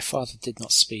 My father did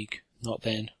not speak, not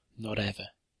then, not ever.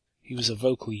 He was a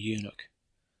vocal eunuch,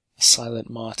 a silent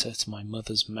martyr to my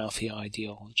mother's mouthy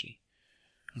ideology,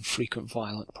 and frequent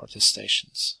violent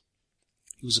protestations.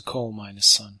 He was a coal miner's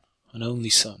son, an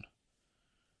only son,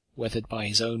 weathered by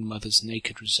his own mother's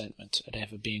naked resentment at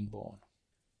ever being born.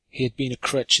 He had been a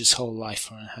crutch his whole life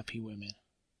for unhappy women.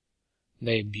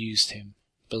 They abused him,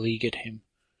 beleaguered him,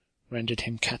 rendered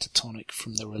him catatonic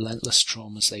from the relentless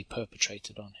traumas they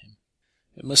perpetrated on him.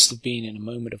 It must have been in a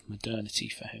moment of modernity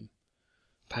for him,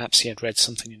 perhaps he had read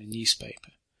something in a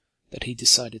newspaper, that he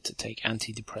decided to take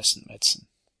antidepressant medicine.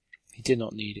 He did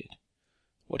not need it.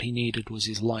 What he needed was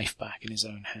his life back in his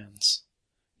own hands.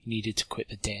 He needed to quit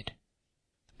the dead.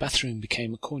 The bathroom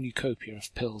became a cornucopia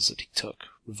of pills that he took,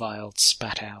 reviled,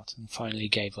 spat out, and finally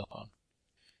gave up on.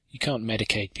 You can't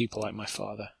medicate people like my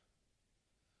father.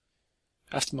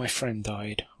 After my friend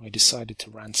died, I decided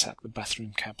to ransack the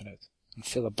bathroom cabinet and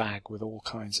fill a bag with all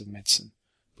kinds of medicine,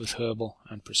 both herbal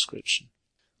and prescription.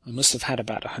 I must have had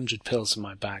about 100 pills in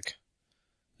my bag.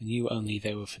 I knew only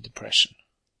they were for depression,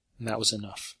 and that was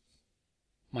enough.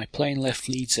 My plane left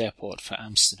Leeds Airport for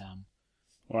Amsterdam,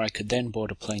 where I could then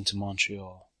board a plane to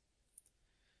Montreal.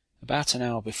 About an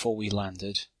hour before we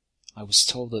landed, I was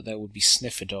told that there would be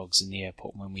sniffer dogs in the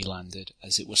airport when we landed,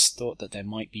 as it was thought that there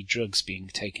might be drugs being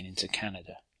taken into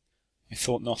Canada. I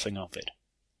thought nothing of it.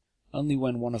 Only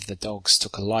when one of the dogs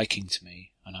took a liking to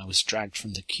me, and I was dragged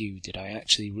from the queue, did I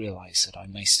actually realize that I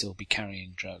may still be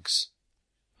carrying drugs.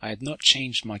 I had not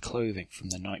changed my clothing from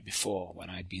the night before, when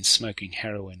I had been smoking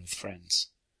heroin with friends.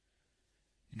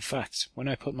 In fact, when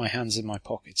I put my hands in my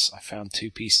pockets, I found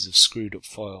 2 pieces of screwed-up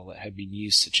foil that had been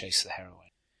used to chase the heroin.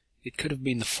 It could have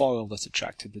been the foil that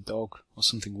attracted the dog, or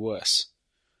something worse,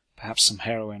 perhaps some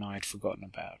heroin I had forgotten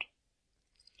about.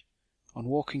 On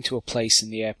walking to a place in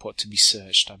the airport to be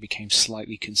searched, I became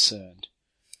slightly concerned.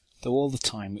 though all the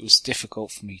time it was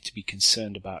difficult for me to be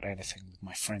concerned about anything, with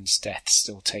my friend's death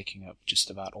still taking up just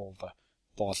about all the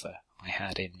bother I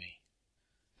had in me.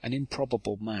 An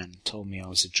improbable man told me I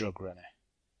was a drug runner.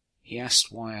 He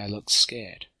asked why I looked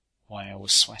scared, why I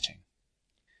was sweating.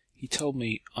 He told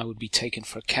me I would be taken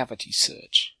for a cavity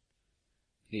search.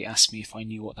 He asked me if I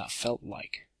knew what that felt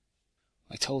like.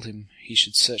 I told him he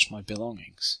should search my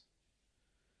belongings.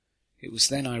 It was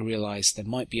then I realized there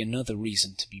might be another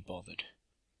reason to be bothered.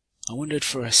 I wondered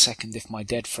for a second if my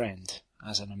dead friend,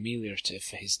 as an ameliorative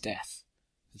for his death,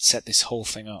 had set this whole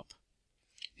thing up,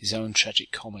 his own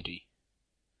tragic comedy.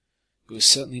 It was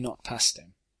certainly not past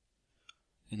him.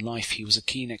 In life he was a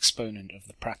keen exponent of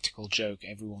the practical joke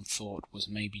everyone thought was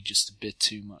maybe just a bit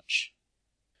too much.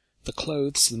 The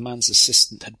clothes the man's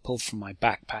assistant had pulled from my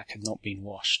backpack had not been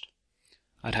washed.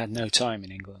 I'd had no time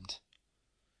in England.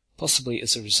 Possibly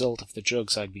as a result of the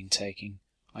drugs I'd been taking,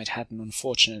 I'd had an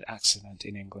unfortunate accident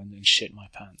in England and shit my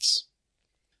pants.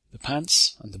 The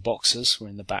pants and the boxers were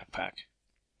in the backpack.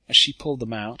 As she pulled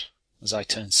them out, as I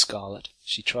turned scarlet,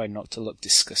 she tried not to look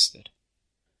disgusted.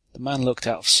 The man looked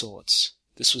out of sorts.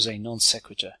 This was a non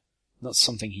sequitur, not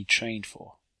something he'd trained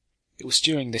for. It was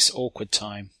during this awkward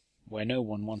time, where no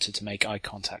one wanted to make eye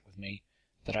contact with me,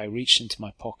 that I reached into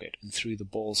my pocket and threw the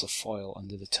balls of foil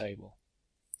under the table.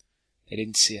 They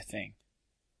didn't see a thing.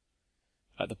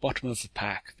 At the bottom of the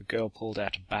pack, the girl pulled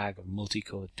out a bag of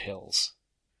multicoloured pills.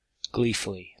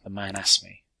 Gleefully, the man asked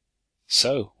me,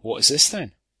 "So, what is this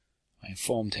then?" I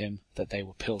informed him that they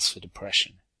were pills for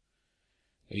depression,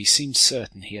 though he seemed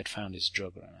certain he had found his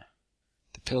drug runner.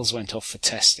 The pills went off for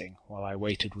testing, while I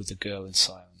waited with the girl in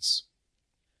silence.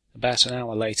 About an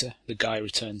hour later, the guy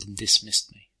returned and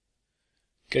dismissed me.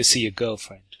 "Go see your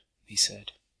girlfriend," he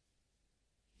said.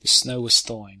 The snow was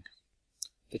thawing.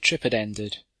 The trip had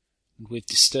ended, and with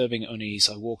disturbing unease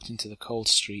I walked into the cold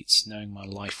streets, knowing my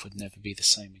life would never be the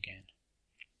same again.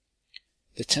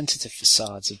 The tentative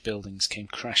facades of buildings came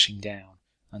crashing down,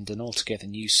 and an altogether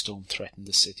new storm threatened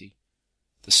the city,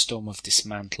 the storm of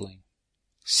dismantling.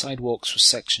 Sidewalks were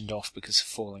sectioned off because of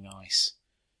falling ice.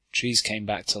 Trees came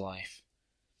back to life.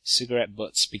 Cigarette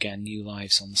butts began new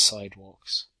lives on the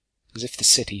sidewalks. As if the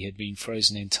city had been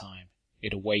frozen in time,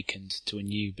 it awakened to a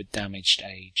new but damaged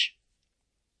age.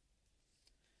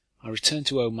 I returned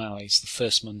to O'Malley's the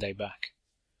first Monday back.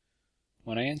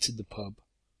 When I entered the pub,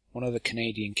 one of the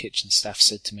Canadian kitchen staff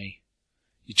said to me,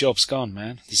 "Your job's gone,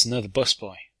 man. There's another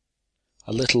busboy."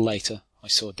 A little later, I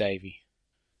saw Davey.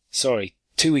 "Sorry,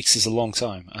 2 weeks is a long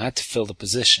time. I had to fill the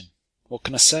position. What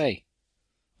can I say?"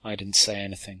 I didn't say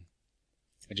anything.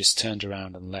 I just turned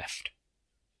around and left.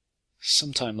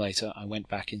 Some time later, I went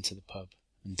back into the pub,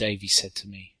 and Davey said to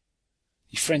me,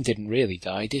 "Your friend didn't really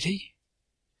die, did he?"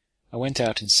 I went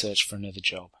out in search for another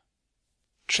job.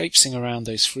 Traipsing around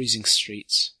those freezing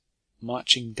streets,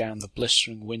 marching down the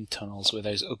blistering wind tunnels with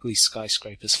those ugly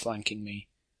skyscrapers flanking me,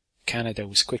 Canada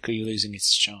was quickly losing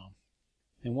its charm.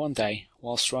 And one day,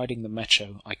 whilst riding the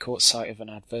metro, I caught sight of an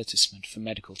advertisement for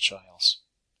medical trials.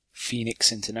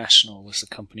 Phoenix International was the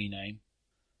company name.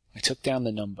 I took down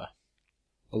the number.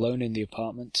 Alone in the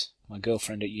apartment, my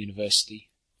girlfriend at university,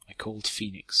 I called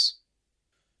Phoenix.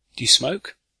 "Do you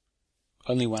smoke?"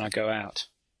 "Only when I go out."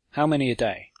 "How many a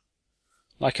day?"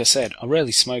 "Like I said, I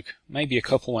rarely smoke, maybe a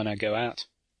couple when I go out."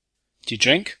 "Do you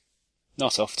drink?"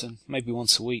 "Not often, maybe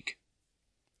once a week."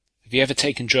 "Have you ever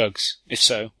taken drugs? If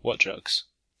so, what drugs?"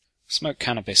 "Smoked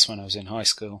cannabis when I was in high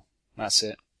school. That's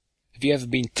it." "Have you ever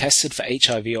been tested for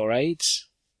HIV or AIDS?"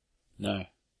 "No."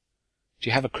 "Do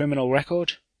you have a criminal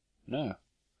record?" "No."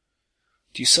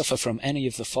 "Do you suffer from any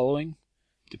of the following?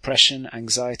 Depression,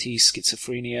 anxiety,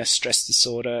 schizophrenia, stress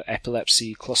disorder,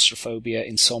 epilepsy, claustrophobia,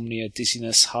 insomnia,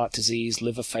 dizziness, heart disease,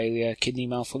 liver failure, kidney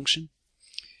malfunction?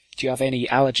 Do you have any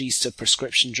allergies to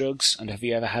prescription drugs, and have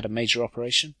you ever had a major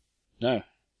operation?" "No."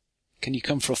 "Can you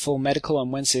come for a full medical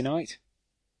on Wednesday night?"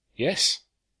 "Yes."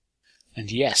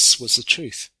 And yes was the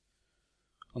truth,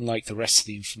 unlike the rest of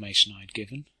the information I had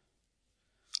given.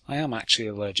 I am actually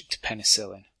allergic to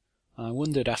penicillin, and I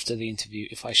wondered after the interview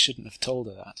if I shouldn't have told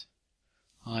her that.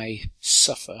 I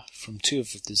suffer from 2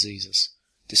 of the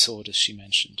disorders she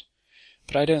mentioned,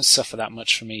 but I don't suffer that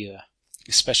much from either,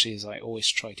 especially as I always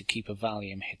try to keep a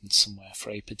Valium hidden somewhere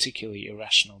for a particularly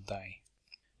irrational day.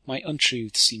 My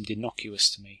untruths seemed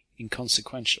innocuous to me,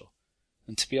 inconsequential,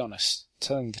 and to be honest,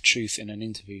 telling the truth in an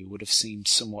interview would have seemed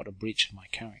somewhat a breach of my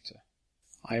character.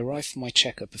 I arrived for my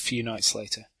checkup a few nights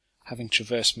later, having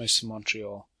traversed most of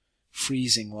Montreal,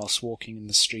 freezing whilst walking in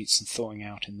the streets and thawing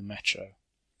out in the metro.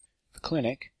 The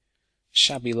clinic, a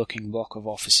shabby-looking block of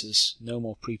offices, no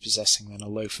more prepossessing than a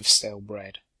loaf of stale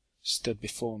bread, stood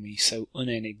before me so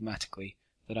unenigmatically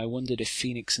that I wondered if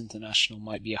Phoenix International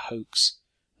might be a hoax,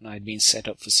 and I had been set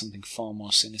up for something far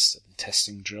more sinister than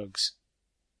testing drugs.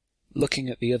 Looking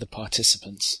at the other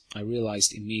participants, I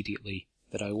realized immediately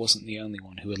that I wasn't the only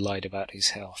one who had lied about his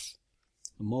health,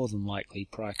 and more than likely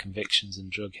prior convictions and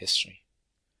drug history.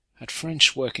 Had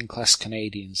French working-class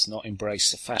Canadians not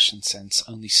embraced a fashion sense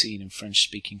only seen in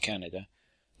French-speaking Canada,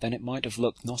 then it might have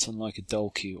looked not unlike a dole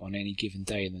queue on any given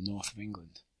day in the north of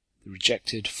England. The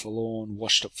rejected, forlorn,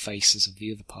 washed-up faces of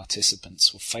the other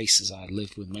participants were faces I had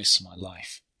lived with most of my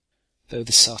life, though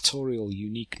the sartorial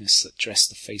uniqueness that dressed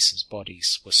the faces'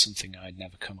 bodies was something I had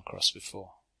never come across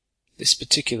before. This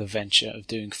particular venture of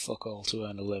doing fuck all to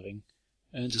earn a living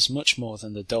earned us much more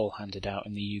than the dole handed out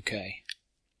in the UK.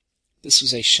 This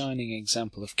was a shining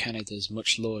example of Canada's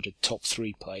much-lauded top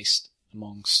 3 placed,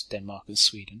 amongst Denmark and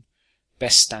Sweden,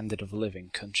 best standard of living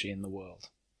country in the world.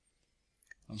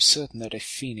 I'm certain that if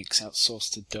Phoenix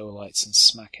outsourced to dolites and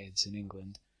smackheads in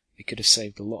England, they could have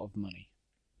saved a lot of money.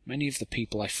 Many of the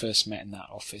people I first met in that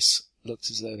office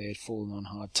looked as though they had fallen on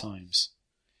hard times.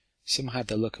 Some had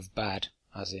the look of bad,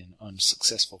 as in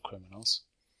unsuccessful criminals.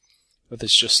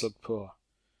 Others just looked poor,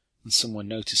 and some were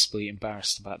noticeably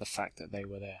embarrassed about the fact that they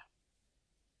were there.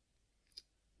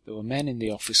 There were men in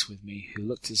the office with me who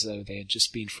looked as though they had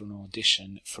just been for an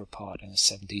audition for a part in a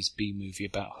 70s B-movie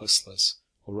about hustlers,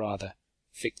 or rather,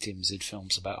 victims in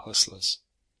films about hustlers.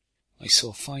 I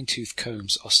saw fine-toothed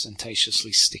combs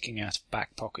ostentatiously sticking out of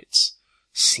back pockets,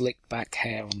 slicked back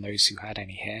hair on those who had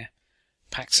any hair,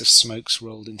 packs of smokes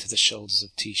rolled into the shoulders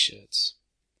of T-shirts.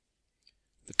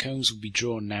 The combs would be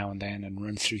drawn now and then and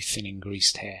run through thinning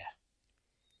greased hair.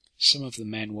 Some of the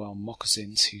men wore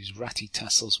moccasins whose ratty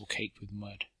tassels were caked with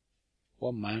mud.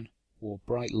 One man wore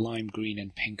bright lime green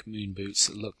and pink moon boots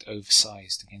that looked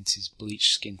oversized against his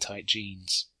bleached skin-tight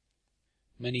jeans.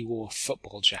 Many wore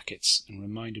football jackets and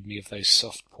reminded me of those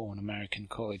soft-porn American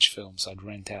college films I'd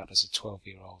rent out as a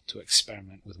 12-year-old to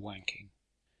experiment with wanking.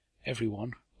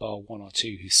 Everyone, bar one or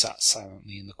two who sat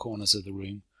silently in the corners of the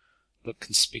room, looked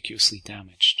conspicuously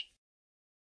damaged.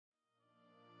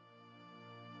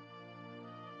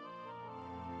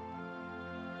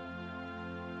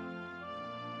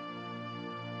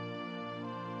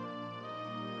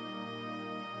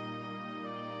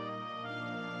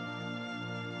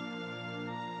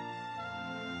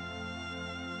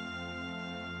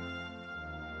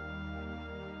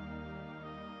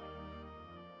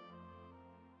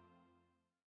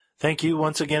 Thank you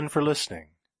once again for listening.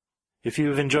 If you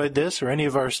have enjoyed this or any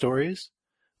of our stories,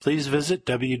 please visit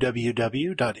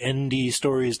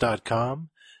www.ndstories.com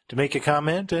to make a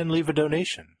comment and leave a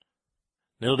donation.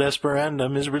 Nil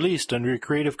Desperandum is released under a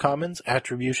Creative Commons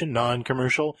Attribution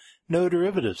Non-Commercial No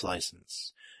Derivatives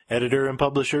license. Editor and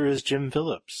publisher is Jim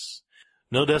Phillips.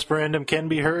 Nil Desperandum can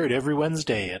be heard every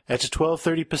Wednesday at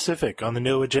 12:30 Pacific on the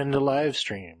No Agenda live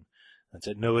stream. That's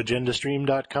at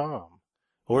noagendastream.com.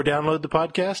 Or download the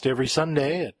podcast every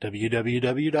Sunday at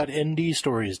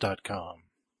www.ndstories.com.